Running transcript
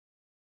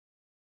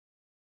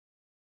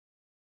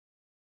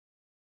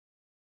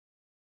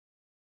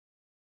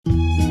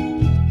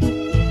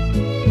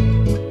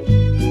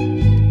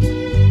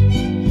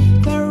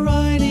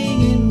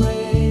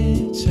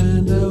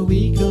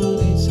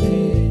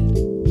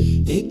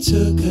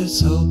took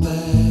us all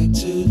back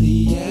to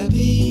the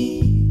Abbey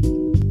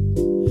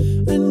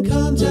and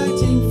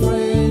contacting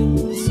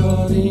friends,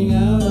 sorting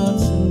out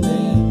odds and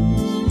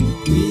ends.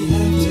 We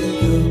have to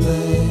go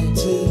back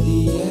to the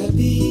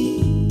Abbey.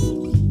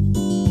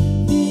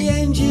 The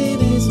engine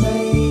is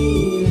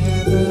made,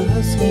 have the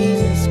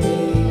huskies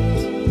escaped?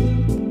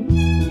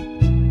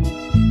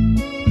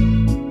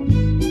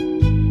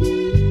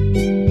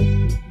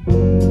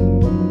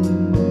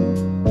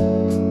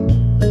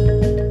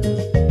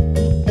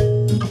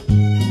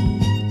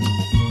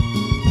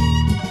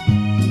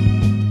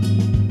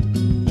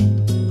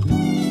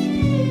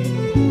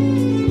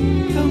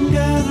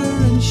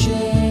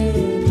 Share,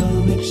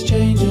 come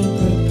exchange and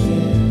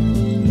prepare.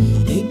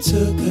 It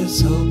took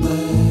us all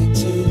back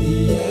to the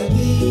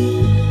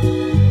Abbey.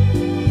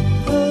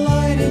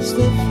 Polite as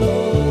the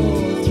floor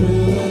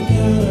through a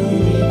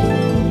gallery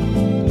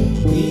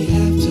door. We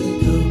have to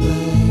go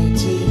back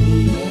to the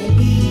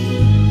Abbey.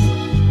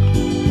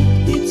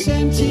 It's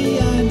empty,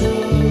 I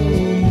know,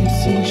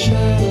 missing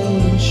shadow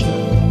and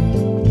show.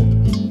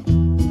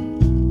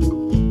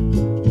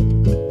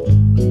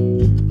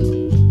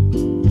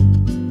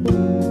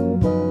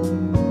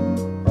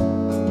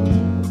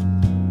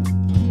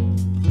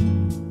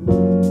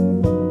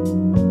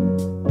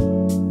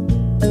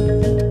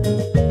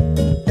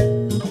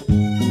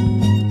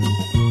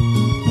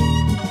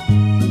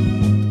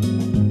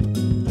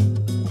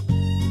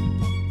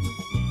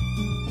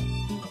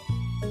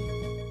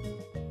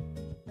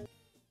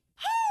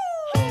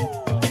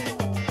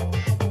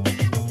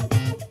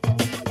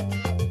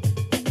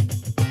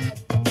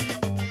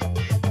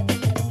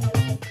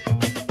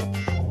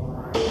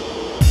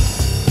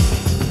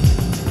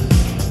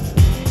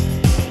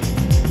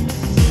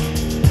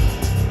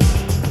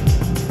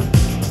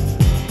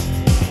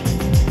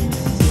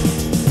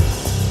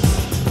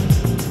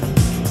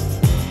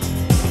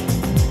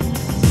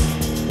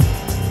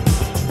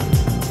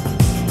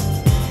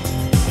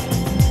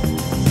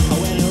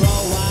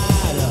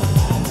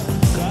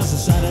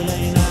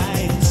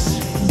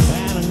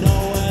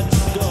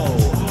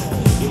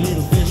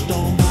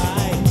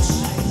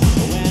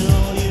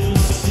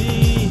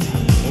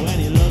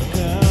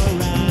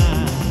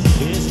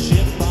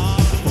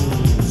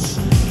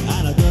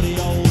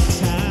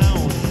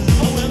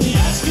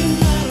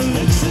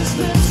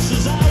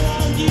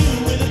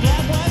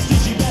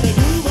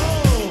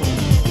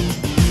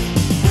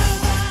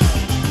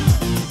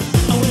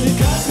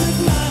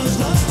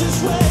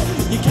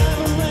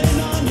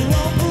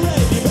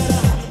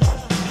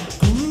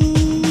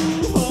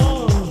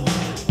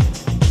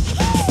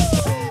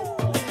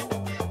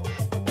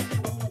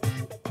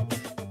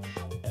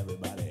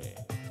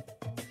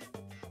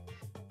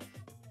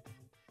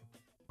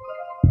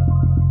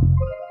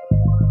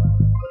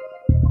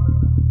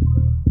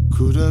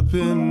 Could have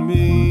been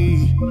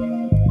me,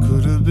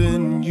 could have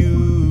been you.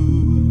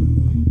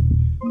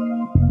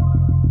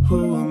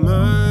 Who am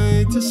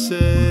I to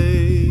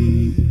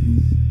say?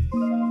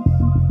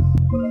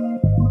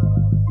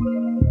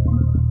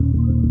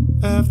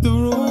 After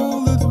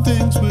all the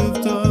things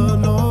we've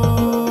done,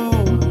 oh,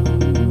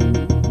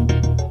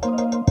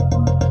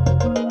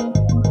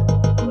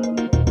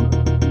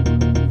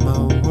 my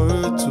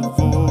words are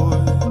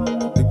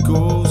void, they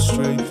go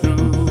straight through.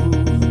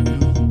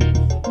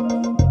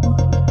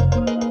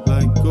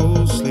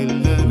 Ghostly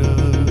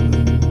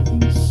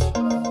letters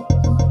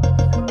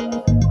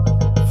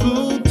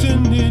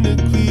floating in a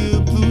clear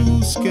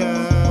blue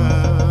sky.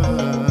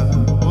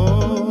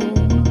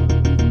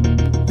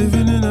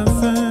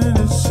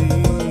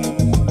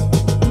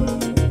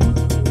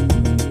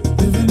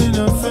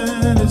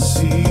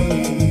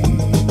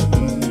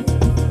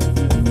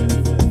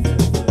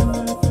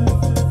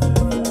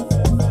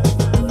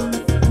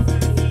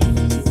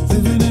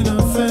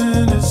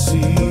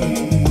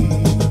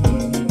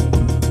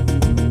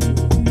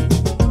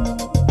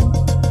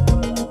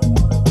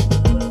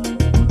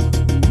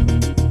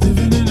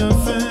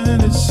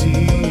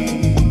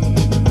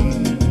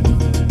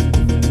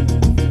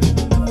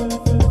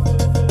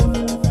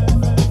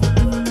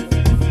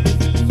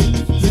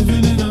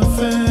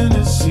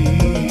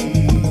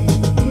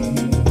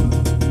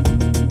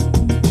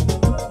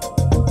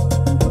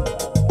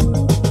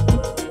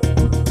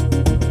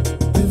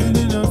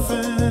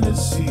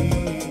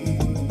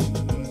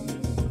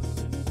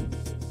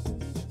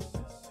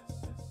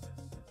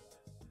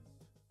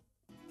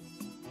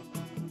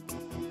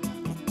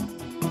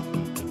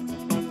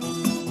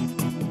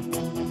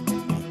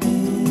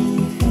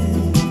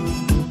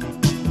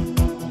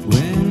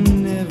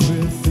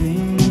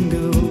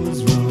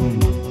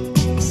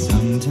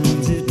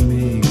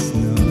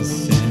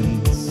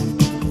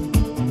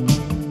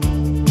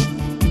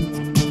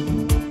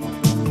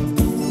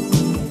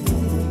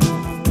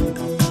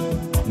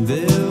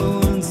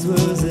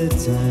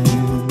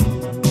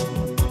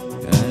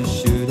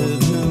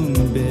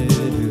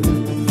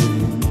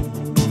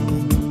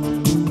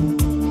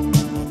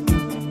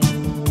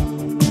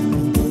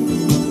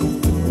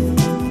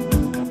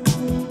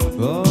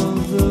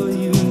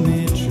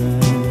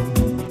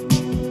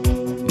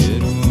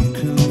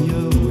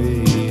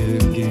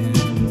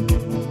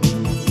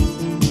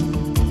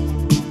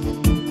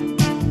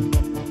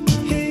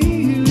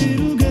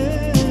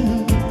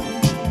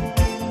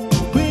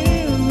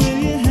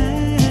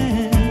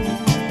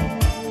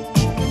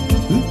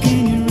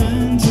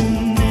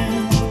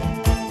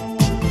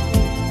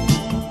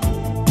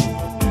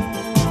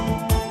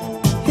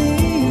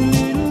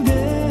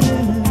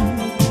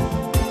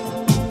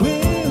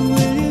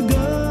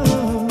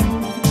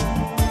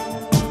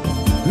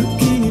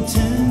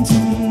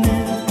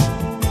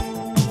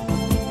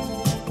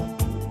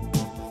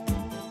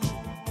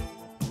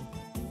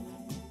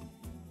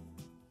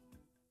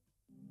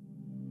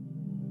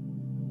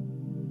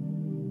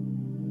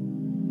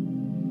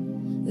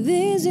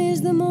 This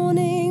is the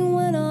morning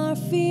when our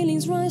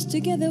feelings rise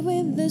together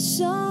with the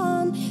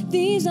sun.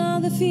 These are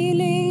the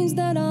feelings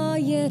that are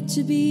yet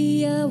to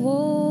be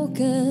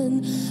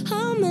awoken.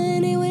 How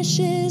many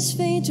wishes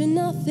fade to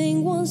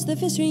nothing once they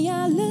face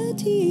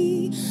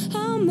reality?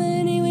 How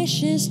many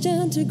wishes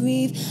turn to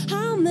grief?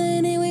 How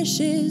many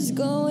wishes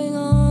going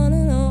on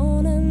and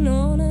on and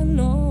on and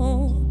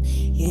on?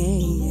 Yeah,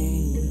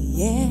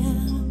 yeah,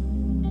 yeah.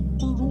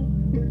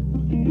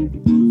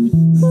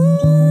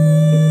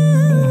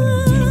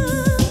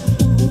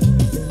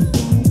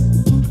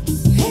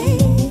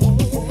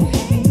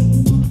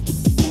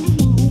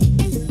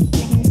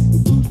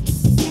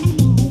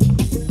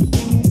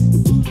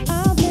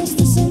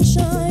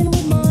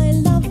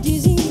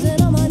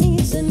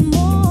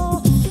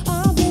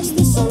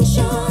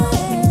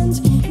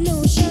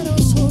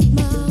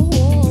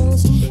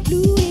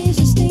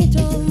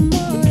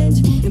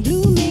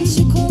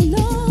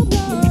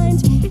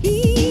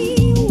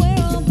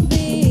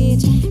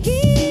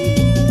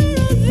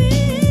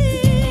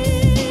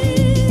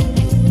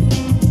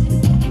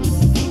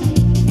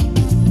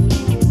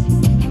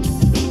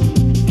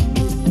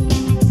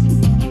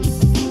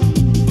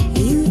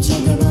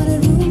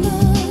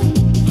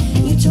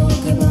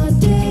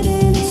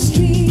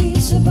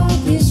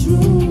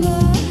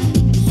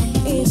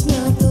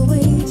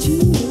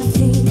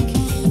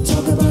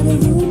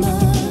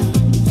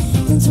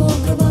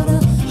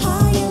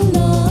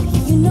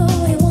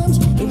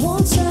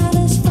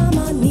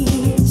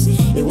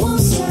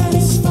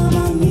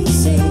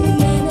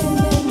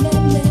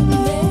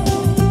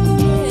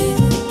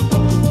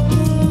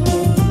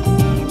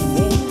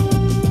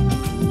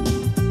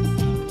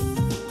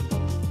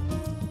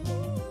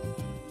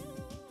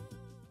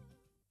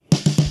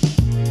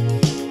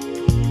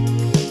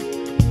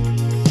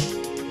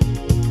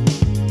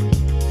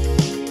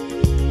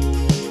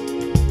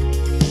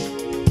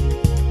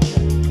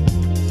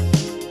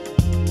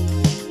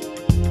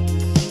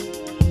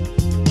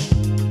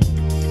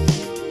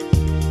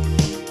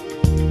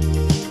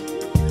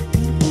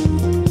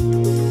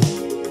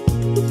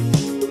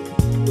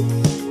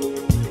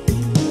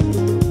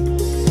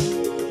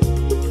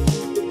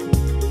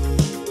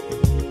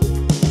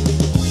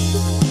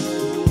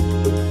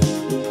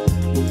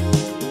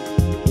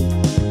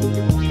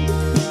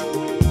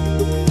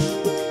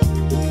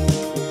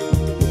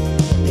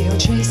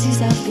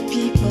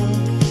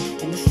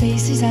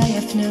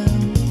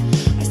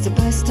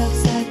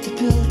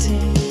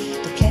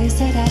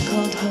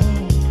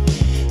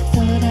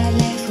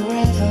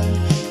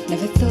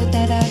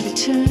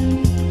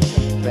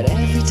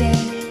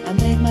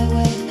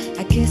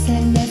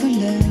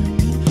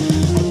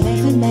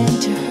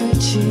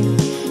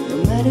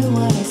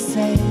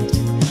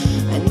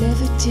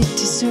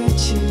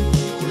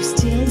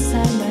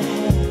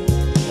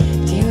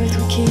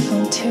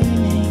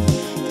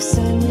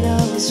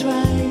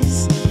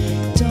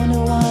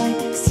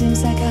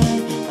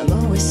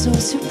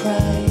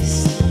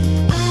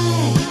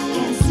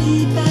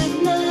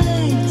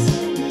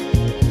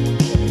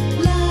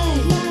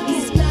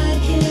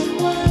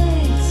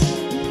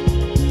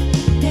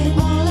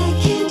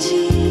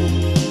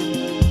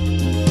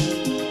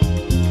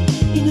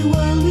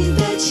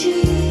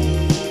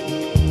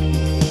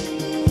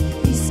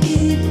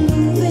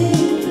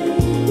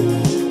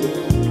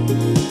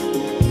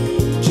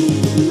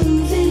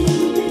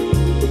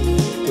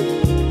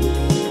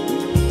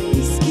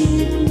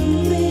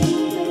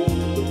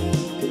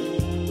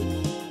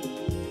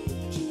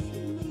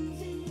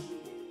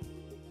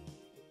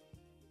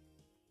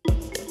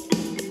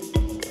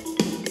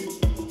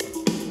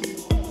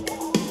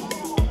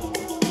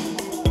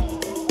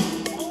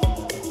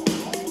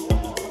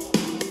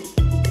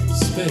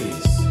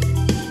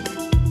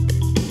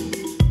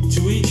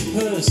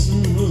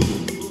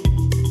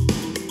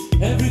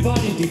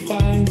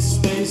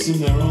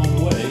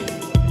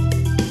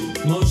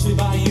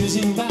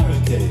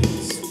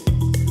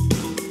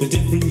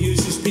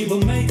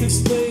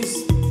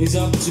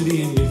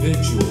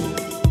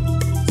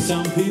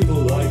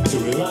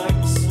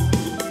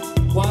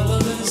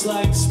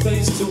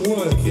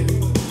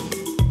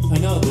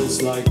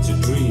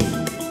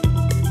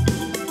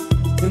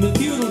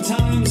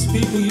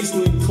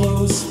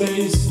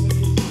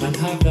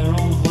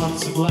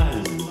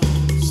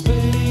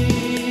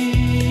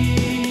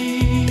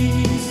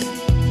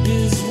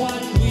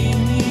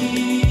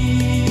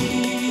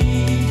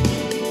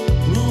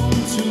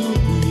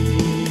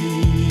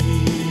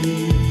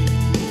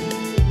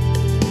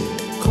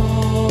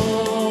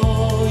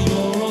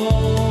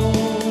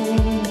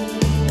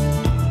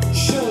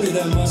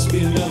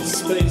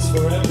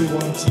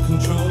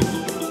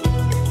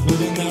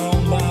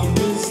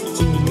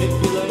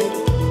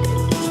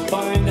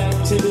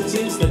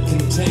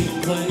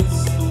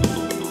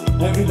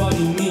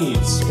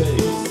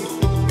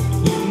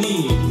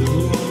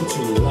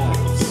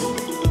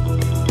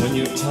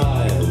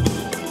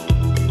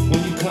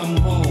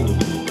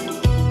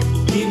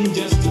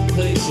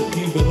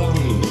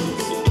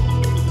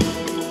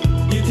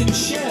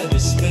 Share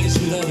this space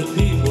with other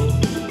people,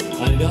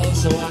 and it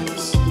also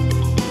acts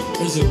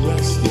as is a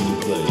resting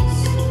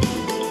place.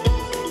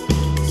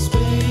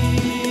 Space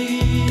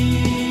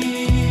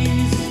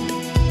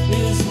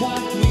is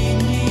what we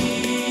need.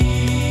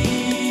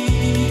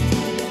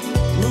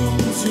 Room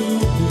to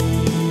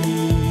breathe.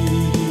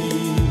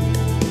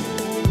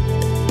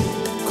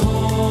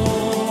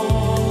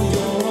 Call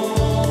your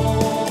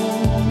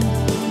own.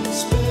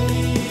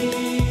 Space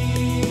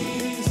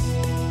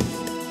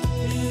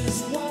is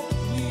what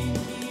we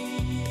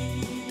need.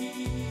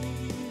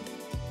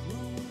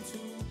 Room to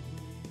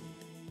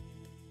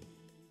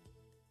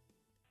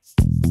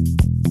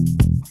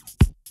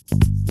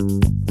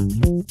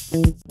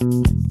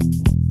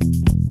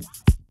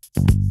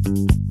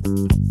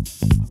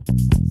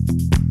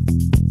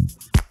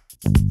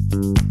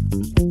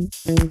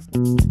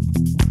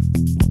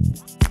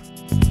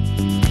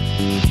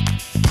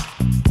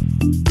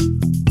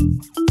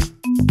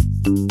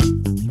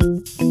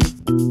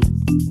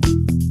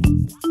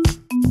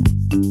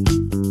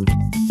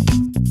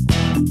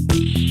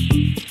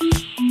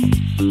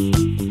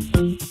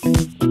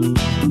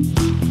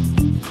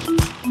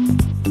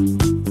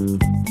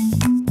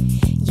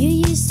You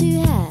used to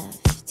have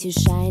two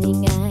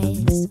shining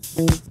eyes,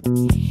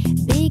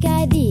 big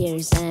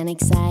ideas and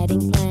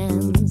exciting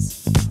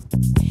plans.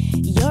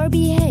 Your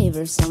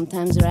behavior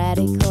sometimes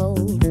radical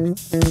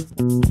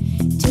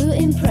to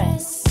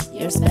impress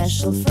your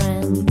special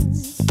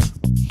friends.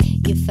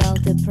 You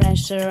felt the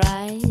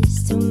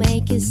pressurized to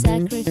make a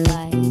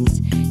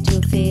sacrifice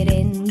to fit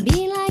in,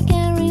 be like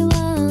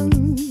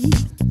everyone.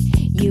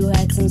 You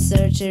had some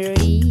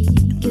surgery,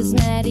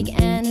 cosmetic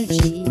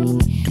energy.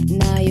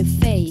 Now your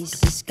face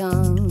is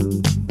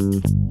gone.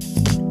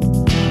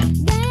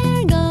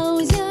 There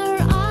goes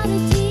your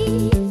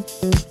oddity.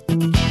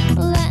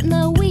 Let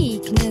no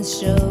weakness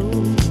show.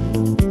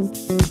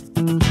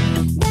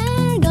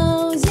 There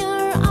goes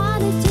your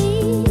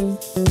oddity.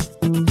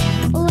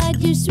 Let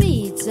your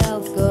sweet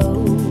self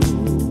go.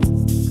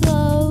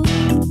 Glow.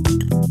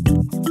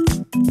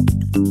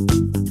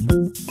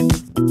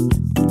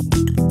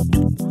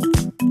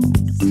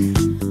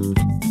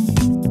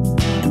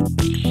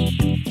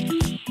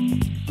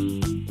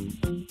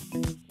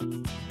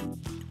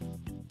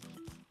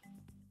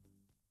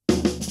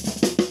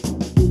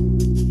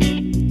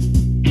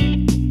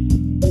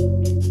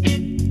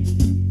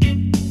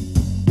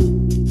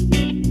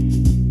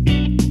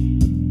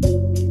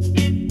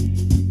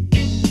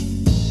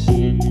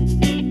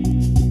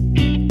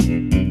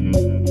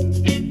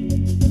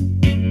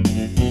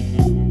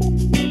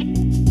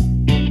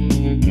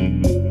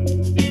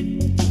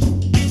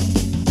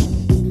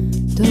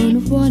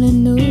 Don't wanna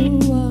know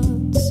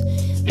what's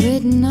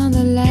written on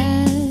the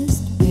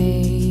last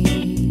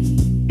page.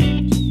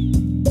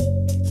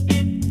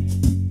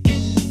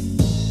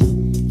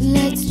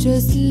 Let's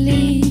just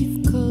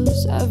leave,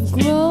 'cause I've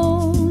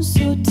grown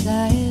so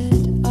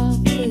tired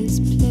of this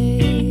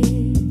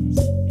place.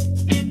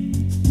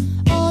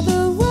 All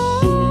the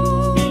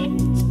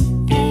road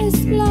is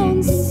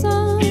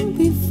lonesome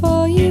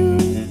before you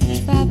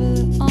travel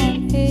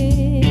on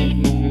it.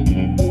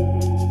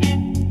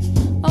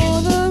 All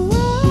the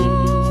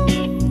road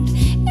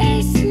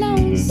is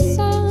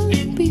lonesome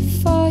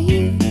before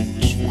you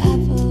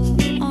travel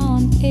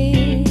on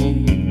it.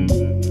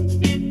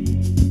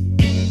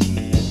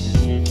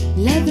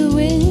 Let the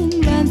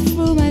wind run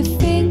through my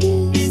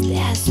fingers.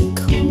 There's a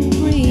cool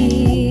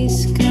breeze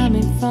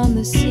coming from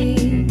the sea.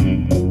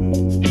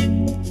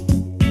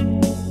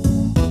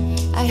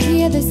 I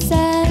hear the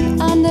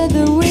sand under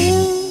the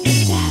wheels.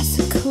 There's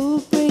a cool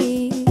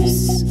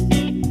breeze.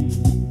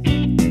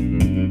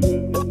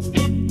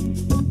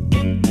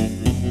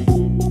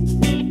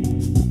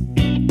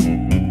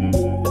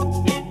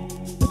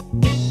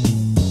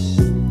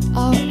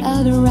 Oh,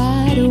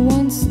 Eldorado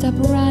won't stop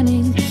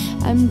running.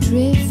 I'm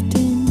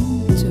drifting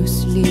to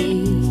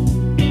sleep.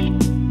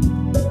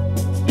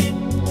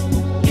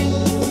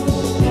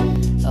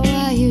 Oh,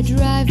 why you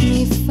drive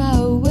me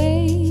far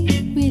away?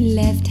 We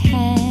left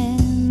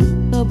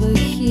hand over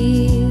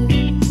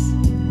heels.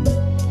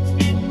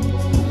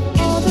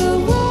 All the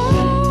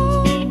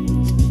road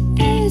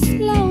is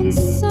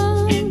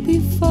lonesome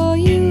before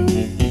you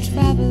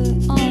travel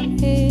on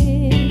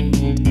it.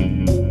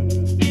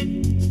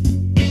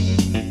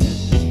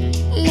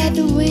 Let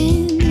the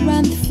wind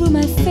run through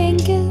my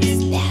fingers.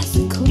 There's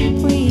a cool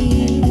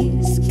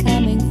breeze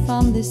coming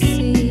from the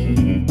sea.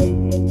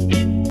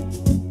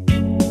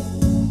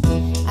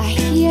 I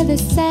hear the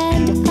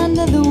sand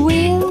under the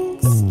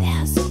wheels.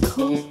 There's a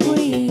cool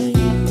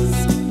breeze.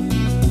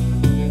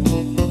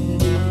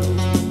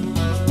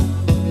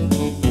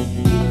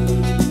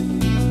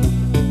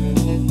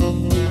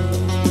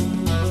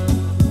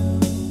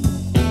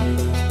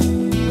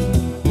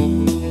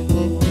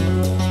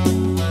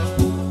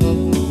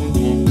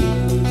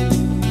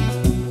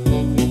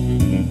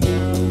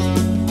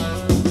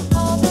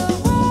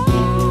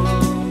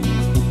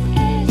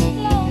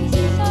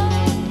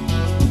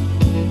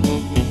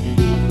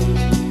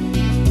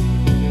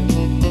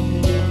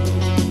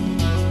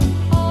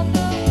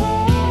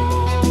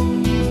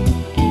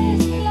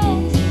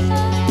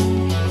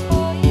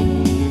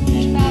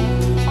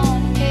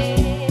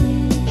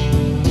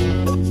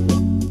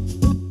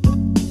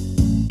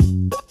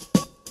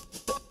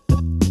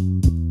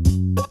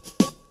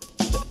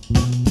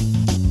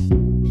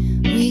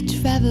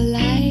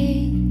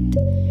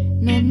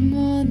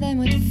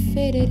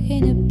 it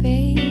in a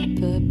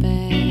paper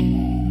bag.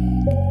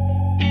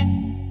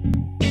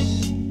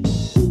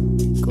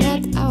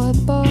 Grabbed our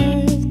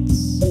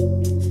boards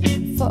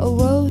for a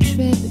road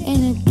trip in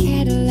a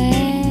Cadillac.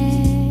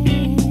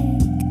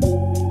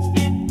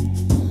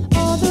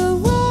 Oh, the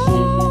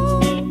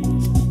road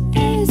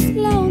is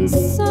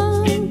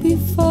lonesome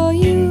before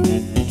you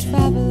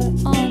travel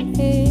on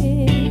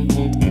it.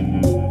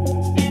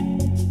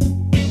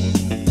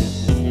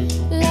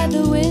 Let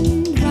the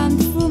wind run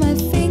through my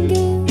fingers.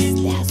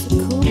 There's a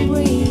cool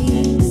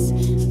breeze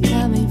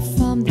coming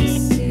from the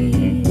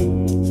sea.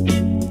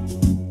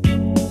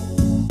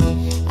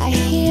 I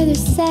hear the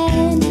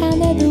sand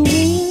under the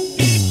wheels.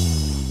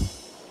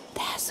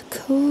 There's a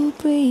cool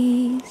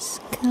breeze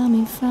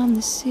coming from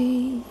the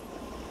sea.